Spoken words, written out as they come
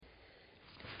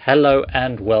Hello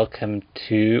and welcome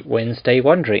to Wednesday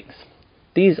Wanderings.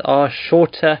 These are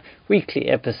shorter weekly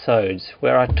episodes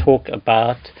where I talk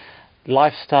about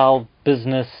lifestyle,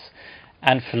 business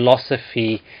and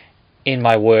philosophy in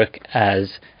my work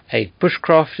as a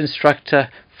bushcraft instructor,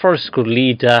 forest school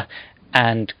leader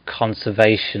and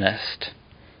conservationist.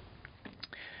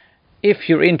 If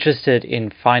you're interested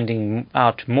in finding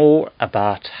out more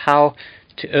about how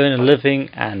to earn a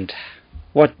living and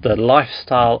what the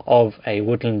lifestyle of a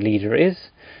woodland leader is,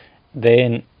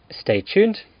 then stay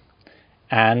tuned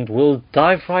and we'll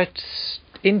dive right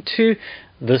into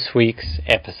this week's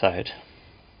episode.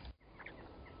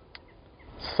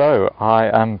 So I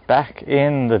am back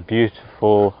in the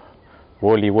beautiful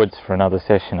Worley Woods for another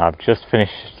session. I've just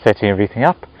finished setting everything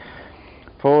up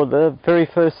for the very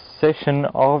first session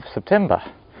of September.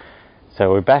 So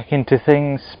we're back into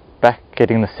things, back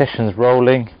getting the sessions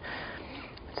rolling.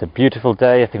 It's a beautiful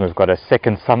day. I think we've got a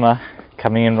second summer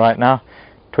coming in right now.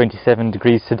 27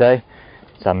 degrees today.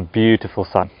 Some beautiful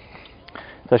sun.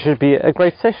 So it should be a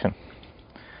great session.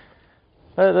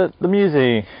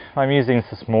 My musings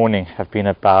this morning have been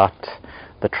about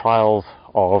the trials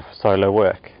of solo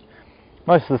work.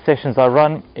 Most of the sessions I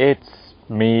run, it's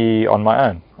me on my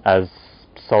own as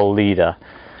sole leader.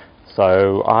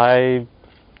 So I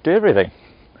do everything.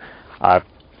 I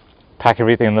pack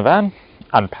everything in the van,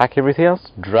 unpack everything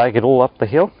else, drag it all up the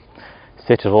hill,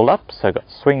 set it all up. So I've got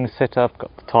swings set up,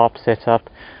 got the tarp set up,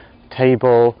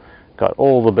 table, got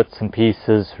all the bits and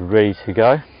pieces ready to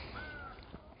go.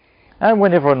 And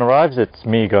when everyone arrives, it's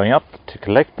me going up to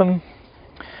collect them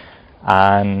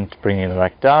and bringing them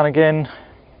back down again,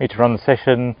 me to run the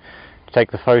session, to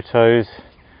take the photos,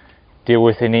 deal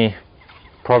with any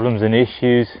problems and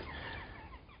issues,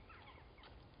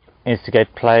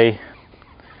 instigate play,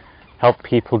 help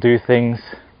people do things,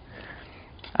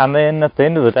 and then at the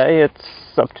end of the day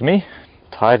it's up to me,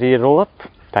 tidy it all up,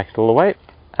 pack it all away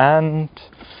and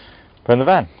put in the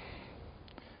van.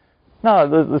 Now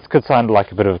this could sound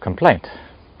like a bit of a complaint,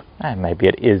 and maybe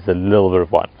it is a little bit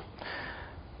of one,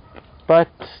 but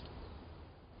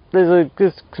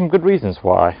there's some good reasons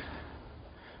why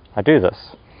I do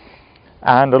this,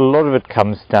 and a lot of it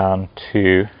comes down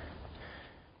to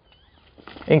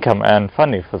income and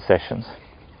funding for sessions.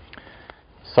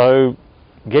 So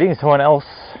getting someone else,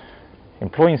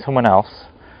 employing someone else,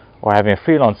 or having a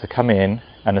freelancer come in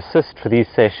and assist for these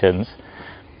sessions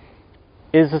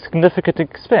is a significant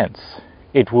expense.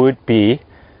 It would be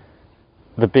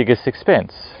the biggest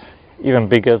expense, even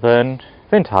bigger than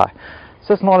Vintai.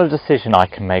 So it's not a decision I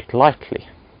can make lightly.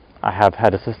 I have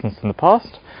had assistance in the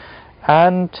past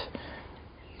and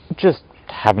just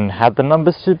haven't had the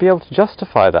numbers to be able to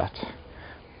justify that.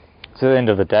 So at the end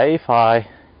of the day, if I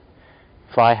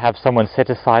have someone set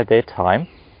aside their time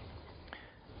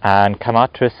and come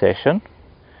out to a session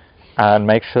and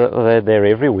make sure that they're there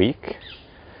every week,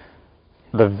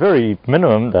 the very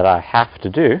minimum that I have to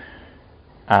do,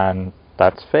 and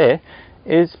that's fair,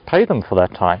 is pay them for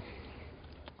that time.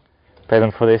 Pay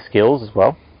them for their skills as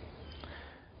well.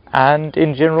 And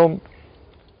in general,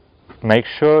 make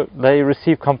sure they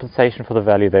receive compensation for the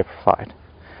value they provide.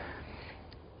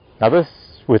 Now this,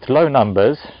 with low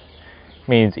numbers,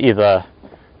 means either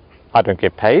I don't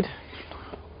get paid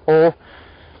or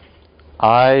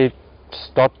I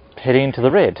start heading into the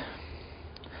red.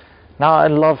 Now I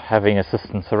love having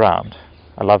assistants around.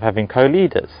 I love having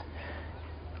co-leaders.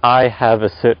 I have a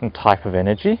certain type of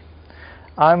energy.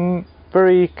 I'm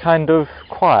very kind of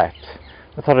quiet,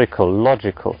 methodical,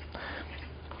 logical.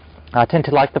 I tend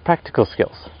to like the practical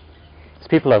skills. There's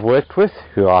people I've worked with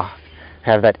who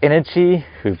have that energy,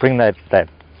 who bring that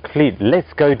complete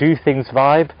let's go do things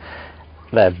vibe.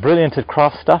 They're brilliant at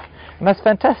craft stuff, and that's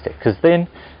fantastic because then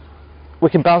we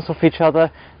can bounce off each other.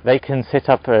 They can set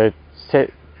up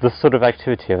this sort of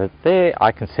activity over there,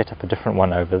 I can set up a different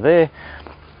one over there,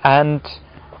 and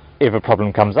if a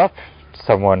problem comes up,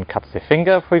 someone cuts their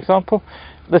finger for example,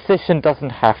 the session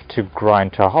doesn't have to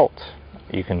grind to a halt.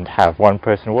 You can have one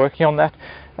person working on that,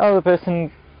 the other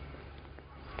person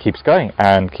keeps going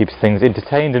and keeps things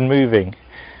entertained and moving.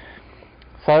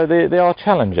 So there are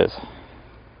challenges,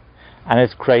 and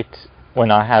it's great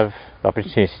when I have the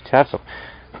opportunity to have them.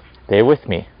 They're with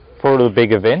me for all the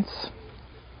big events.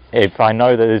 If I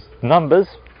know that there's numbers,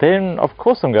 then of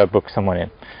course I'm going to book someone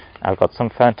in. I've got some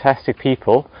fantastic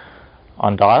people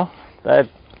on dial that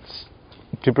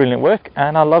do brilliant work,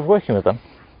 and I love working with them.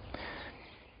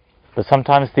 But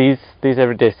sometimes these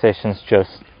everyday sessions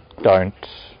just don't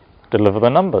deliver the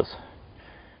numbers.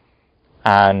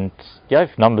 And yeah,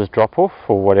 if numbers drop off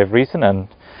for whatever reason, and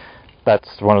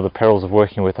that's one of the perils of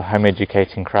working with a home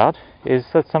educating crowd, is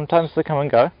that sometimes they come and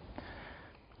go.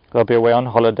 they'll be away on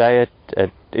holiday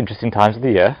at interesting times of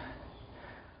the year,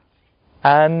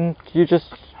 and you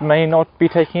just may not be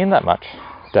taking in that much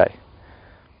day.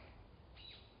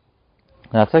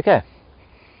 That's okay.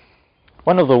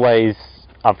 One of the ways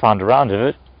I've found around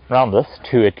this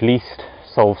to at least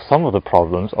solve some of the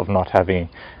problems of not having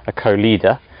a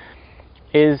co-leader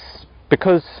is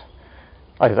because,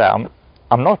 like I say,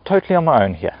 I'm not totally on my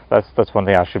own here. That's one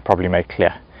thing I should probably make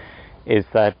clear, is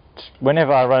that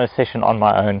whenever I run a session on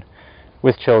my own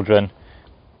with children,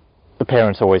 the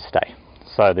parents always stay.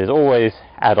 So there's always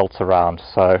adults around,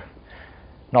 so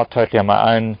not totally on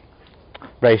my own.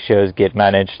 Ratios get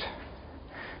managed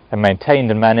and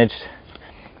maintained and managed,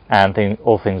 and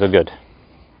all things are good.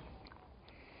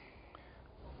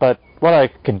 But what I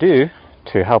can do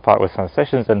to help out with some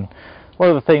sessions, and one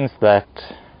of the things that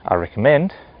I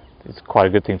recommend, it's quite a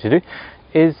good thing to do,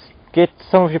 is get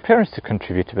some of your parents to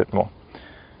contribute a bit more.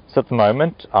 So at the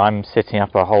moment I'm setting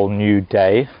up a whole new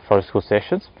day for school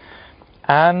sessions,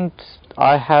 and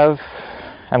I'm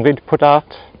going to put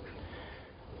out,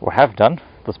 or have done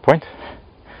at this point,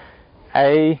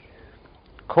 a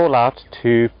call out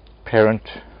to parent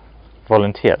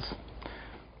volunteers.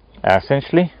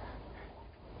 Essentially,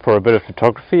 for a bit of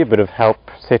photography, a bit of help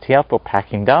setting up or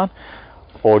packing down,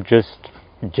 or just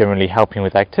generally helping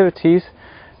with activities,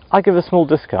 I give a small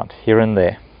discount here and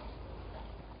there.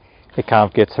 It kind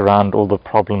of gets around all the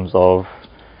problems of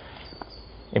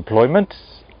employment,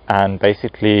 and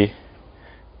basically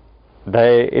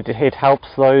it helps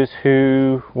those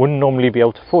who wouldn't normally be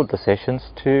able to afford the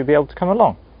sessions to be able to come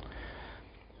along.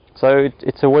 So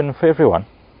it's a win for everyone.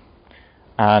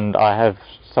 And I have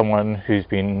someone who's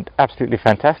been absolutely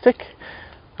fantastic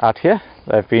out here.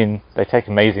 They take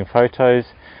amazing photos,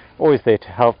 always there to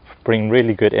help, bring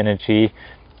really good energy,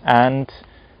 and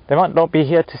they might not be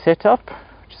here to set up,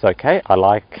 which is okay. I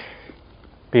like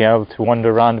being able to wander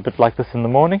around a bit like this in the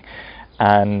morning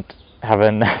and have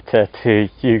a natter to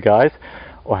you guys,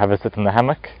 or have a sit in the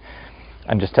hammock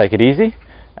and just take it easy.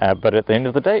 But at the end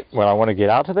of the day, when I want to get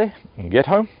out of there and get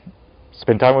home,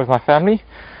 spend time with my family,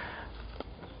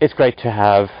 it's great to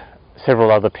have several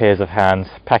other pairs of hands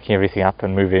packing everything up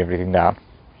and moving everything down.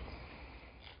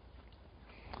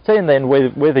 So and then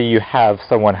whether you have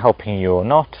someone helping you or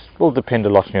not will depend a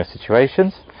lot on your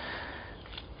situations.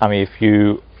 I mean, if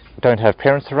you don't have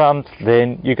parents around,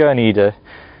 then you're going to need at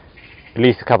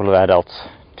least a couple of adults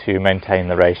to maintain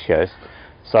the ratios.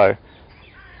 So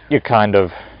you kind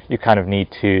of need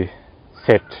to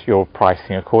set your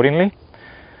pricing accordingly.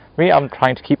 I'm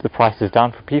trying to keep the prices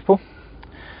down for people,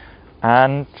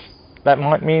 and that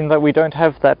might mean that we don't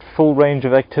have that full range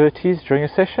of activities during a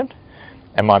session.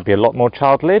 It might be a lot more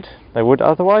child-led than would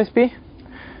otherwise be,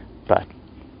 but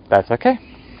that's okay.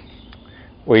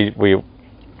 We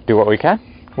do what we can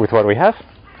with what we have,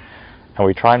 and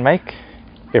we try and make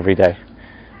every day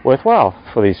worthwhile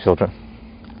for these children.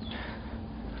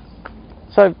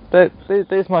 So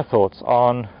there's my thoughts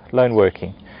on lone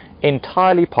working.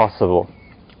 Entirely possible.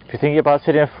 If you're thinking about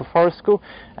setting up for forest school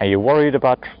and you're worried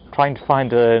about trying to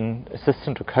find an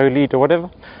assistant or co-lead or whatever,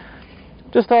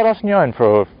 just start out on your own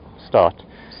for a start.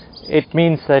 It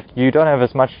means that you don't have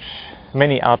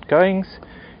many outgoings,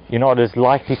 you're not as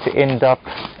likely to end up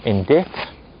in debt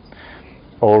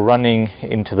or running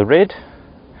into the red.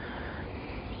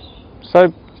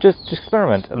 So just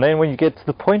experiment, and then when you get to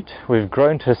the point where you've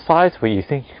grown to a size where you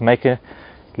think you can make a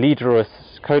leader or a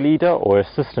co-leader or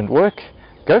assistant work,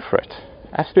 go for it.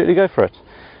 Absolutely go for it.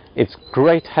 It's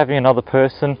great having another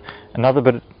person, another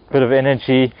bit of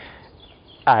energy,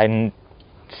 and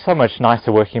so much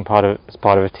nicer working as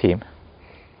part of a team.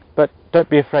 But don't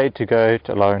be afraid to go it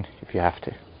alone if you have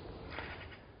to.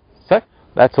 So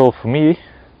that's all for me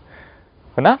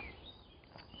for now.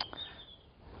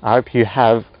 I hope you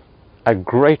have a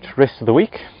great rest of the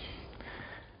week.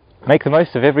 Make the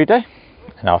most of every day,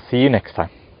 and I'll see you next time.